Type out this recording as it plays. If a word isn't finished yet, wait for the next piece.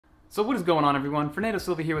So what is going on, everyone? Fernando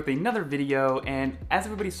Silva here with another video, and as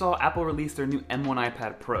everybody saw, Apple released their new M1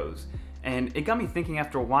 iPad Pros. And it got me thinking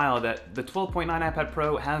after a while that the 12.9 iPad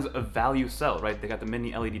Pro has a value sell, right? They got the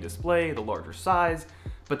mini LED display, the larger size,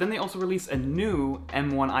 but then they also released a new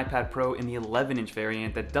M1 iPad Pro in the 11-inch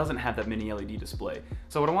variant that doesn't have that mini LED display.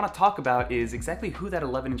 So what I want to talk about is exactly who that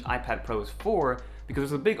 11-inch iPad Pro is for, because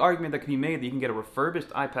there's a big argument that can be made that you can get a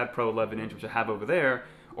refurbished iPad Pro 11-inch, which I have over there,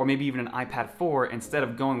 or maybe even an iPad 4 instead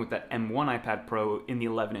of going with that M1 iPad Pro in the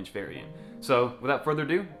 11-inch variant. So without further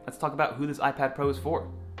ado, let's talk about who this iPad Pro is for.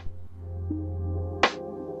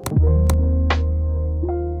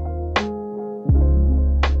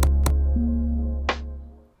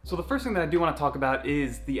 So the first thing that I do want to talk about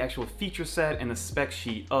is the actual feature set and the spec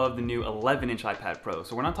sheet of the new 11-inch iPad Pro.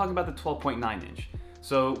 So we're not talking about the 12.9-inch.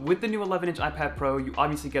 So with the new 11-inch iPad Pro, you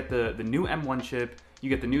obviously get the new M1 chip, you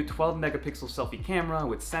get the new 12-megapixel selfie camera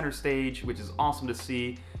with center stage, which is awesome to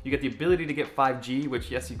see. You get the ability to get 5G, which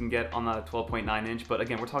yes, you can get on the 12.9-inch, but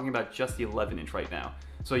again, we're talking about just the 11-inch right now.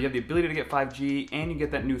 So you have the ability to get 5G, and you get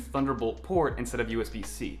that new Thunderbolt port instead of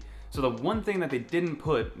USB-C. So the one thing that they didn't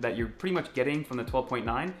put that you're pretty much getting from the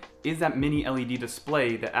 12.9 is that mini LED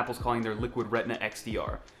display that Apple's calling their Liquid Retina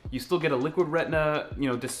XDR. You still get a Liquid Retina,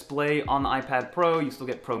 display on the iPad Pro. You still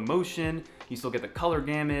get ProMotion. You still get the color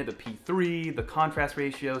gamut, the P3, the contrast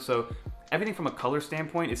ratio. So everything from a color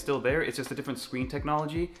standpoint is still there. It's just a different screen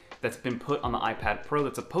technology that's been put on the iPad Pro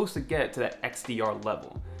that's supposed to get to that XDR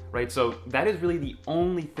level, right? So that is really the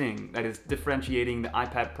only thing that is differentiating the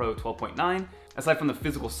iPad Pro 12.9, aside from the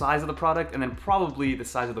physical size of the product and then probably the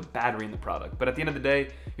size of the battery in the product. But at the end of the day,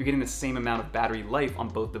 you're getting the same amount of battery life on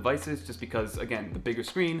both devices just because, again, the bigger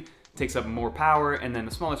screen takes up more power and then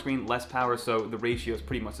the smaller screen less power, so the ratio is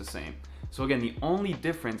pretty much the same. So again, the only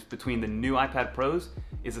difference between the new iPad Pros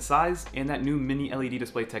is the size and that new mini LED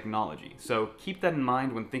display technology. So keep that in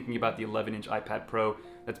mind when thinking about the 11-inch iPad Pro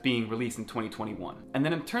that's being released in 2021. And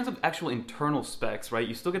then in terms of actual internal specs, right,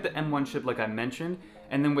 you still get the M1 chip like I mentioned,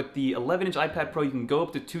 and then with the 11-inch iPad Pro, you can go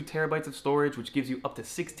up to 2 terabytes of storage, which gives you up to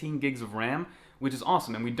 16 gigs of RAM, which is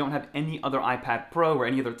awesome. And we don't have any other iPad Pro or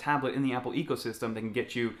any other tablet in the Apple ecosystem that can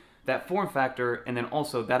get you that form factor and then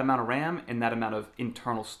also that amount of RAM and that amount of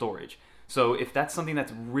internal storage. So if that's something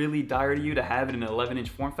that's really dire to you to have in an 11-inch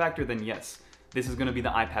form factor, then yes, this is going to be the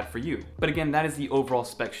iPad for you. But again, that is the overall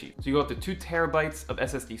spec sheet. So you go up to 2 terabytes of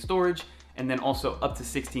SSD storage, and then also up to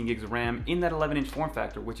 16 gigs of RAM in that 11-inch form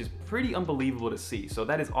factor, which is pretty unbelievable to see. So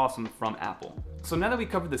that is awesome from Apple. So now that we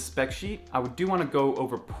covered the spec sheet, I do want to go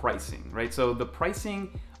over pricing, right? So the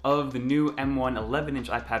pricing of the new M1 11-inch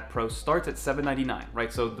iPad Pro starts at $799,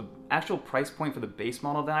 right? So the actual price point for the base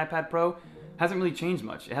model of the iPad Pro hasn't really changed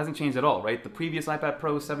much. It hasn't changed at all, right? The previous iPad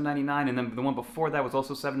Pro was $799, and then the one before that was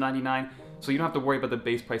also $799. So you don't have to worry about the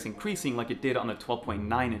base price increasing like it did on the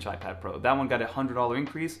 12.9-inch iPad Pro. That one got a $100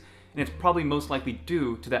 increase, and it's probably most likely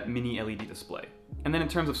due to that mini LED display. And then in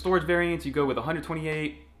terms of storage variants, you go with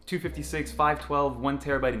 128, 256, 512, 1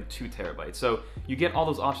 terabyte, and 2 terabytes. So you get all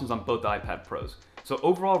those options on both the iPad Pros. So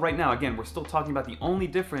overall, right now, again, we're still talking about the only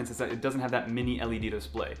difference is that it doesn't have that mini LED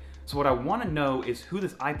display. So what I want to know is who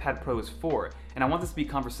this iPad Pro is for, and I want this to be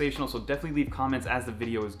conversational, so definitely leave comments as the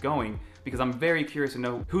video is going, because I'm very curious to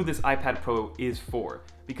know who this iPad Pro is for.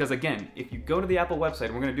 Because again, if you go to the Apple website,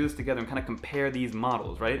 and we're going to do this together and kind of compare these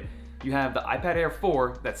models, right? You have the iPad Air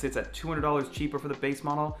 4 that sits at $200 cheaper for the base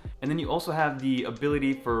model, and then you also have the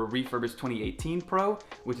ability for refurbished 2018 Pro,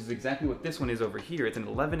 which is exactly what this one is over here. It's an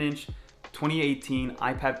 11-inch 2018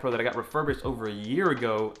 iPad Pro that I got refurbished over a year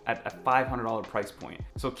ago at a $500 price point.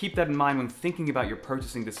 So keep that in mind when thinking about your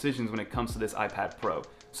purchasing decisions when it comes to this iPad Pro.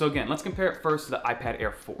 So again, let's compare it first to the iPad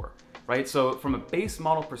Air 4, right? So from a base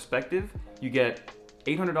model perspective, you get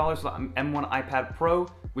 $800 for the M1 iPad Pro,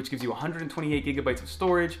 which gives you 128 gigabytes of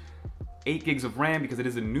storage, 8 gigs of RAM because it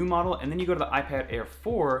is a new model, and then you go to the iPad Air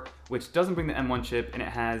 4, which doesn't bring the M1 chip, and it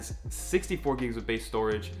has 64 gigs of base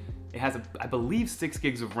storage. It has, I believe, 6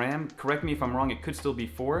 gigs of RAM. Correct me if I'm wrong, it could still be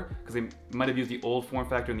 4, because they might have used the old form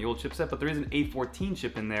factor and the old chipset, but there is an A14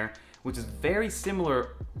 chip in there, which is very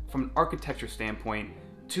similar from an architecture standpoint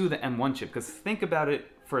to the M1 chip, because think about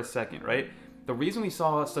it for a second, right? The reason we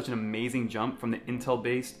saw such an amazing jump from the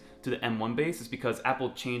Intel-based to the M1 base is because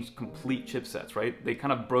Apple changed complete chipsets, right? They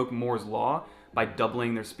kind of broke Moore's law by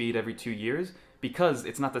doubling their speed every 2 years because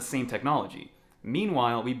it's not the same technology.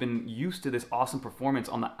 Meanwhile, we've been used to this awesome performance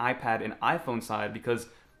on the iPad and iPhone side because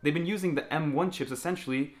they've been using the M1 chips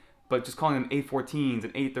essentially, but just calling them A14s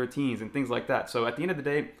and A13s and things like that. So at the end of the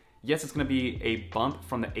day, yes, it's going to be a bump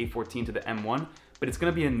from the A14 to the M1, but it's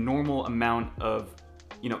going to be a normal amount of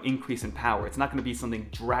increase in power. It's not going to be something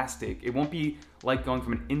drastic. It won't be like going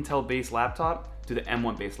from an Intel-based laptop to the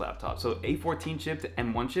M1-based laptop. So A14 chip to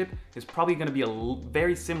M1 chip is probably going to be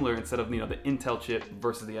very similar instead of the Intel chip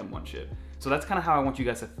versus the M1 chip. So that's kind of how I want you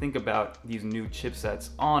guys to think about these new chipsets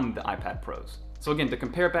on the iPad Pros. So again, to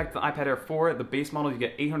compare it back to the iPad Air 4, the base model, you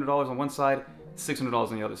get $800 on one side, $600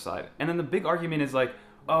 on the other side. And then the big argument is like,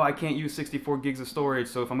 oh, I can't use 64 gigs of storage,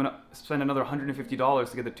 so if I'm gonna spend another $150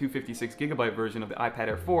 to get the 256 gigabyte version of the iPad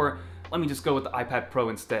Air 4, let me just go with the iPad Pro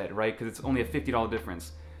instead, right? Because it's only a $50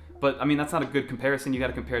 difference. But I mean, that's not a good comparison. You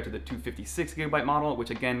gotta compare it to the 256 gigabyte model,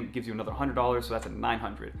 which again gives you another $100, so that's at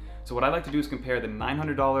 $900. So what I like to do is compare the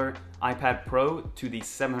 $900 iPad Pro to the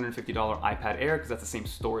 $750 iPad Air, because that's the same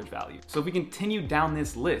storage value. So if we continue down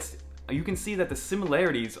this list, you can see that the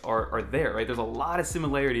similarities are there, right? There's a lot of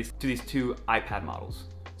similarities to these two iPad models.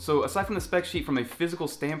 So aside from the spec sheet, from a physical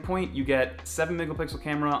standpoint, you get 7 megapixel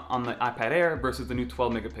camera on the iPad Air versus the new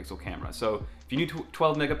 12 megapixel camera. So if you need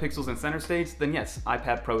 12 megapixels in center stage, then yes,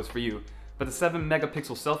 iPad Pro is for you. But the 7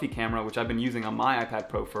 megapixel selfie camera, which I've been using on my iPad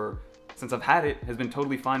Pro since I've had it, has been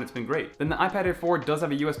totally fine. It's been great. Then the iPad Air 4 does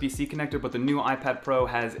have a Usbc connector, but the new iPad Pro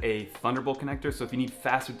has a Thunderbolt connector. So if you need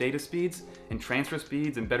faster data speeds and transfer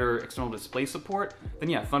speeds and better external display support, then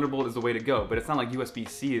yeah, Thunderbolt is the way to go. But it's not like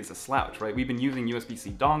USB-C is a slouch, right? We've been using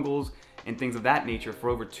USB-C dongles and things of that nature for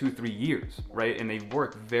over 2-3 years, right? And they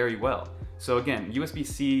work very well. So again,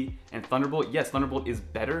 USB-C and Thunderbolt, yes, Thunderbolt is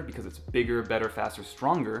better because it's bigger, better, faster,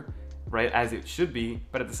 stronger, right? As it should be.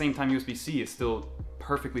 But at the same time, USB-C is still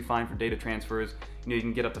perfectly fine for data transfers. You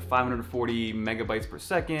can get up to 540 megabytes per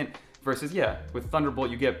second versus, yeah, with Thunderbolt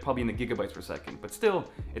you get probably in the gigabytes per second. But still,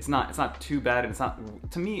 it's not too bad, and it's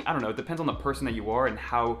not, to me, I don't know, it depends on the person that you are and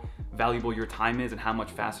how valuable your time is and how much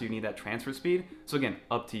faster you need that transfer speed. So again,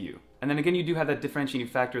 up to you. And then again, you do have that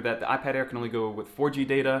differentiating factor that the iPad Air can only go with 4G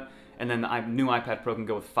data, and then the new iPad Pro can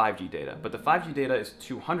go with 5G data. But the 5G data is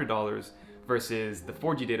 $200 versus the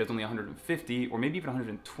 4G data is only $150 or maybe even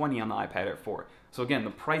 $120 on the iPad Air 4. So again,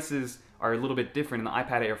 the prices are a little bit different, and the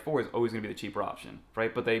iPad Air 4 is always going to be the cheaper option,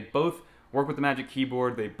 right? But they both work with the Magic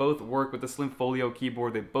Keyboard, they both work with the Slim Folio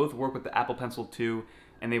keyboard, they both work with the Apple Pencil 2,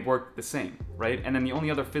 and they work the same, right? And then the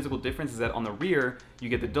only other physical difference is that on the rear, you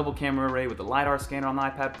get the double camera array with the LiDAR scanner on the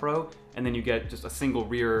iPad Pro, and then you get just a single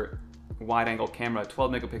rear wide-angle camera,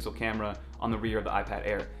 12 megapixel camera on the rear of the iPad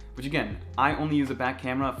Air. Which again, I only use a back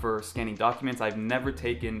camera for scanning documents. I've never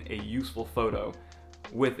taken a useful photo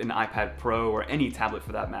with an iPad Pro or any tablet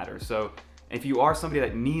for that matter. So if you are somebody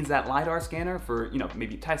that needs that LiDAR scanner for,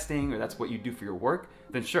 maybe testing, or that's what you do for your work,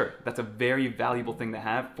 then sure, that's a very valuable thing to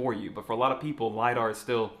have for you. But for a lot of people, LiDAR is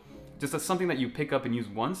still just something that you pick up and use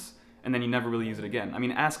once, and then you never really use it again. I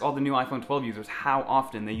mean, ask all the new iPhone 12 users how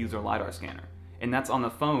often they use their LiDAR scanner. And that's on the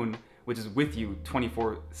phone, which is with you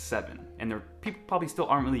 24/7. And people probably still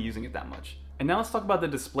aren't really using it that much. And now let's talk about the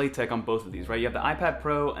display tech on both of these, right? You have the iPad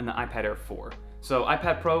Pro and the iPad Air 4. So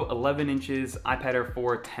iPad Pro 11 inches, iPad Air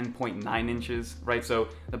 4 10.9 inches, right? So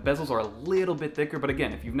the bezels are a little bit thicker, but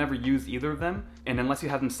again, if you've never used either of them, and unless you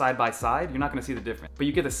have them side by side, you're not gonna see the difference. But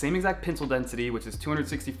you get the same exact pixel density, which is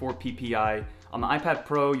 264 ppi. On the iPad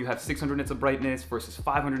Pro, you have 600 nits of brightness versus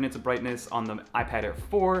 500 nits of brightness on the iPad Air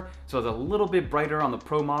 4. So it's a little bit brighter on the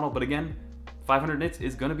Pro model, but again, 500 nits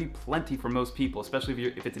is gonna be plenty for most people, especially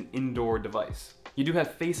if it's an indoor device. You do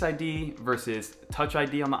have Face ID versus Touch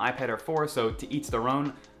ID on the iPad Air 4, so to each their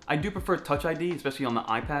own. I do prefer Touch ID, especially on the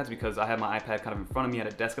iPads, because I have my iPad kind of in front of me at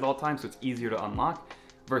a desk at all times, so it's easier to unlock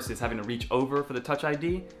versus having to reach over for the Touch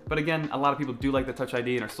ID. But again, a lot of people do like the Touch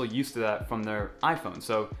ID and are still used to that from their iPhone,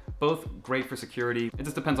 so both great for security. It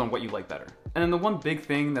just depends on what you like better. And then the one big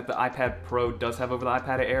thing that the iPad Pro does have over the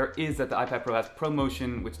iPad Air is that the iPad Pro has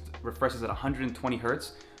ProMotion, which refreshes at 120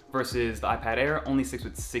 Hertz, versus the iPad Air only sticks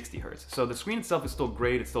with 60 Hertz. So the screen itself is still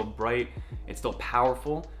great, it's still bright, it's still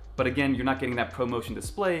powerful, but again, you're not getting that ProMotion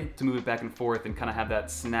display to move it back and forth and kind of have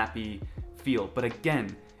that snappy feel. But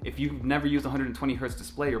again, if you've never used 120 Hertz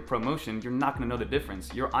display or ProMotion, you're not gonna know the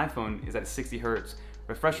difference. Your iPhone is at a 60 Hertz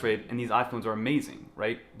refresh rate, and these iPhones are amazing,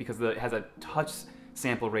 right? Because it has a touch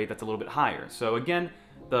sample rate that's a little bit higher. So again,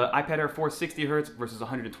 the iPad Air 4 60 Hz versus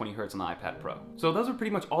 120 Hz on the iPad Pro. So those are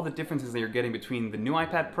pretty much all the differences that you're getting between the new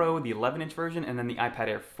iPad Pro, the 11-inch version, and then the iPad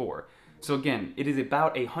Air 4. So again, it is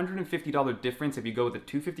about a $150 difference if you go with the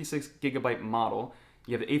 256 gigabyte model.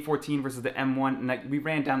 You have the A14 versus the M1, and we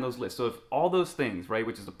ran down those lists. So if all those things, right,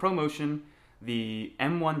 which is the ProMotion, the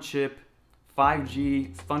M1 chip,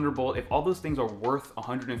 5G, Thunderbolt, if all those things are worth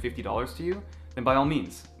 $150 to you, then by all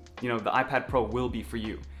means, the iPad Pro will be for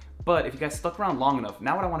you. But if you guys stuck around long enough,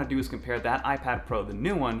 now what I want to do is compare that iPad Pro, the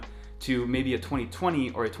new one, to maybe a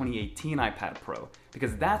 2020 or a 2018 iPad Pro,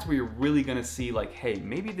 because that's where you're really gonna see like, hey,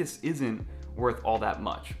 maybe this isn't worth all that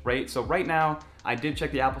much, right? So right now, I did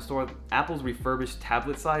check the Apple Store. Apple's refurbished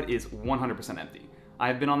tablet side is 100% empty.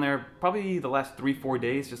 I've been on there probably the last 3-4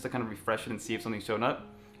 days just to kind of refresh it and see if something's shown up.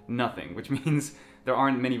 Nothing, which means there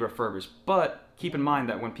aren't many refurbished. But keep in mind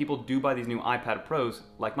that when people do buy these new iPad Pros,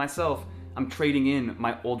 like myself, I'm trading in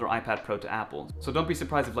my older iPad Pro to Apple. So don't be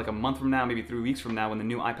surprised if like a month from now, maybe 3 weeks from now, when the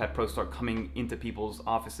new iPad Pros start coming into people's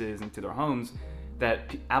offices and to their homes,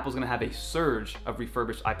 that Apple's gonna have a surge of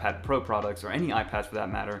refurbished iPad Pro products, or any iPads for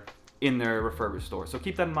that matter, in their refurbished store. So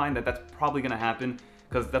keep that in mind, that that's probably gonna happen,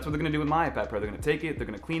 because that's what they're gonna do with my iPad Pro. They're gonna take it, they're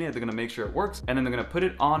gonna clean it, they're gonna make sure it works, and then they're gonna put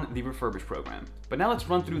it on the refurbished program. But now let's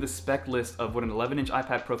run through the spec list of what an 11-inch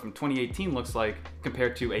iPad Pro from 2018 looks like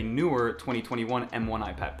compared to a newer 2021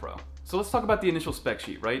 M1 iPad Pro. So let's talk about the initial spec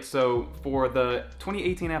sheet, right? So for the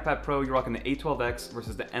 2018 iPad Pro, you're rocking the A12X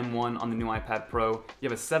versus the M1 on the new iPad Pro. You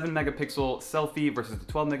have a 7-megapixel selfie versus the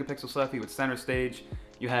 12-megapixel selfie with center stage.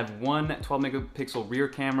 You have one 12-megapixel rear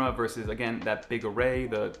camera versus, again, that big array,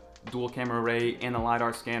 the dual camera array and the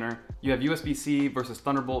LiDAR scanner. You have USB-C versus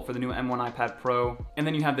Thunderbolt for the new M1 iPad Pro. And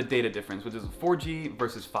then you have the data difference, which is 4G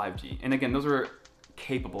versus 5G. And again, those are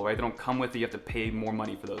capable, right? They don't come with it, you have to pay more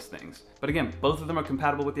money for those things. But again, both of them are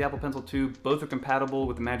compatible with the Apple Pencil 2, both are compatible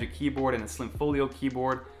with the Magic Keyboard and the Slim Folio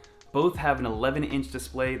keyboard. Both have an 11-inch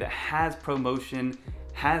display that has ProMotion,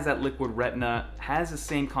 has that liquid retina, has the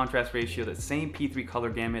same contrast ratio, the same P3 color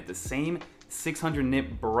gamut, the same 600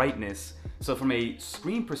 nit brightness. So from a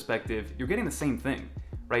screen perspective, you're getting the same thing,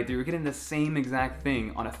 right? You're getting the same exact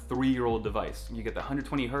thing on a 3-year-old device. You get the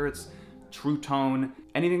 120 hertz, True Tone.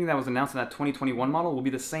 Anything that was announced in that 2021 model will be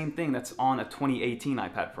the same thing that's on a 2018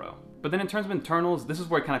 iPad Pro. But then in terms of internals, this is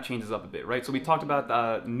where it kind of changes up a bit, right? So we talked about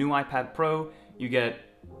the new iPad Pro. You get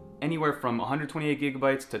anywhere from 128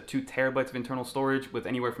 gigabytes to 2 terabytes of internal storage with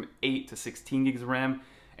anywhere from 8 to 16 gigs of RAM.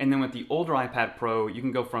 And then with the older iPad Pro, you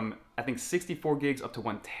can go from, I think, 64 gigs up to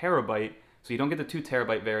 1 terabyte. So you don't get the 2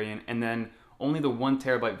 terabyte variant, and then only the 1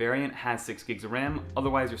 terabyte variant has 6 gigs of RAM.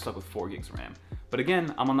 Otherwise, you're stuck with 4 gigs of RAM. But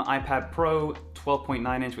again, I'm on the iPad Pro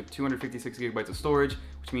 12.9 inch with 256 gigabytes of storage,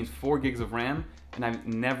 which means 4 gigs of RAM, and I've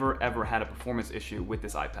never ever had a performance issue with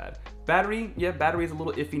this iPad. Battery, yeah, battery is a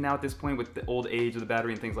little iffy now at this point with the old age of the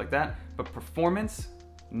battery and things like that, but performance,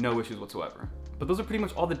 no issues whatsoever. But those are pretty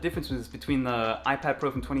much all the differences between the iPad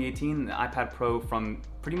Pro from 2018 and the iPad Pro from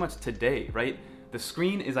pretty much today, right? The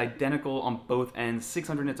screen is identical on both ends,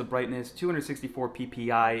 600 nits of brightness, 264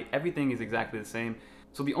 ppi, everything is exactly the same.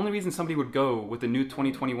 So the only reason somebody would go with the new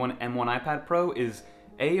 2021 M1 iPad Pro is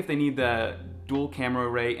A, if they need the dual camera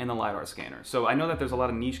array and the LiDAR scanner. So I know that there's a lot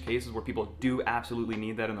of niche cases where people do absolutely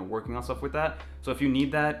need that and they're working on stuff with that. So if you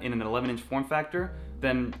need that in an 11-inch form factor,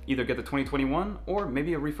 then either get the 2021 or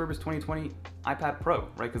maybe a refurbished 2020 iPad Pro,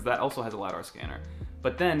 right? Because that also has a LiDAR scanner.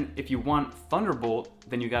 But then if you want Thunderbolt,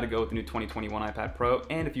 then you gotta go with the new 2021 iPad Pro.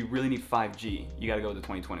 And if you really need 5G, you gotta go with the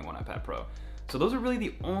 2021 iPad Pro. So those are really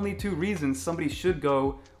the only 2 reasons somebody should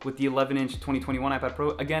go with the 11-inch 2021 iPad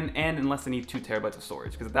Pro, again, and unless they need 2 terabytes of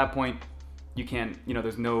storage, because at that point, you can't,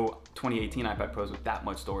 there's no 2018 iPad Pros with that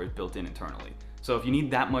much storage built in internally. So if you need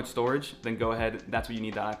that much storage, then go ahead, that's what you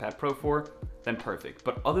need that iPad Pro for, then perfect.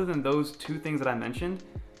 But other than those 2 things that I mentioned,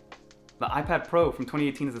 the iPad Pro from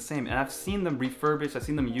 2018 is the same, and I've seen them refurbished, I've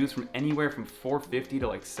seen them used from anywhere from $450 to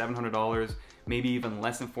like $700, maybe even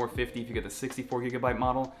less than $450 if you get the 64 gigabyte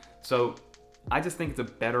model. So I just think it's a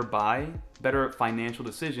better buy, better financial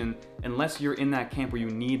decision, unless you're in that camp where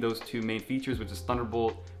you need those 2 main features, which is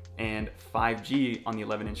Thunderbolt and 5G on the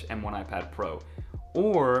 11-inch M1 iPad Pro.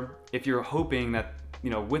 Or if you're hoping that,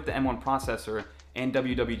 with the M1 processor and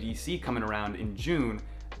WWDC coming around in June,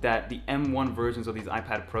 that the M1 versions of these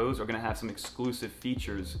iPad Pros are gonna have some exclusive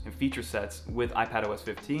features and feature sets with iPadOS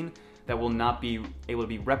 15 that will not be able to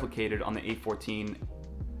be replicated on the A14,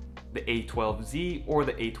 the A12Z, or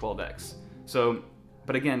the A12X. So,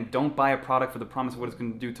 but again, don't buy a product for the promise of what it's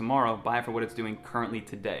going to do tomorrow, buy it for what it's doing currently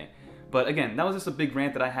today. But again, that was just a big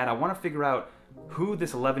rant that I had. I want to figure out who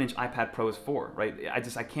this 11-inch iPad Pro is for, right?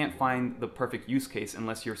 I can't find the perfect use case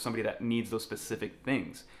unless you're somebody that needs those specific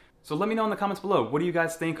things. So let me know in the comments below, what do you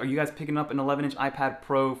guys think? Are you guys picking up an 11-inch iPad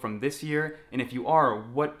Pro from this year? And if you are,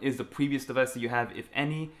 what is the previous device that you have, if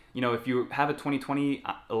any? If you have a 2020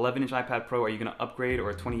 11-inch iPad Pro, are you gonna upgrade?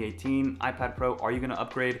 Or a 2018 iPad Pro, are you gonna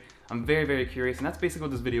upgrade? I'm very, very curious, and that's basically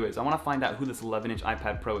what this video is. I wanna find out who this 11-inch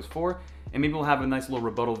iPad Pro is for, and maybe we'll have a nice little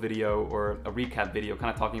rebuttal video or a recap video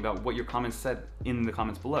kind of talking about what your comments said in the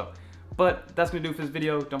comments below. But that's gonna do it for this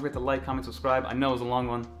video. Don't forget to like, comment, subscribe. I know it was a long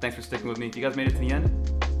one. Thanks for sticking with me. If you guys made it to the end,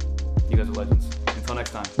 you guys are legends. Until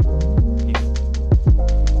next time,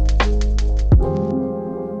 peace.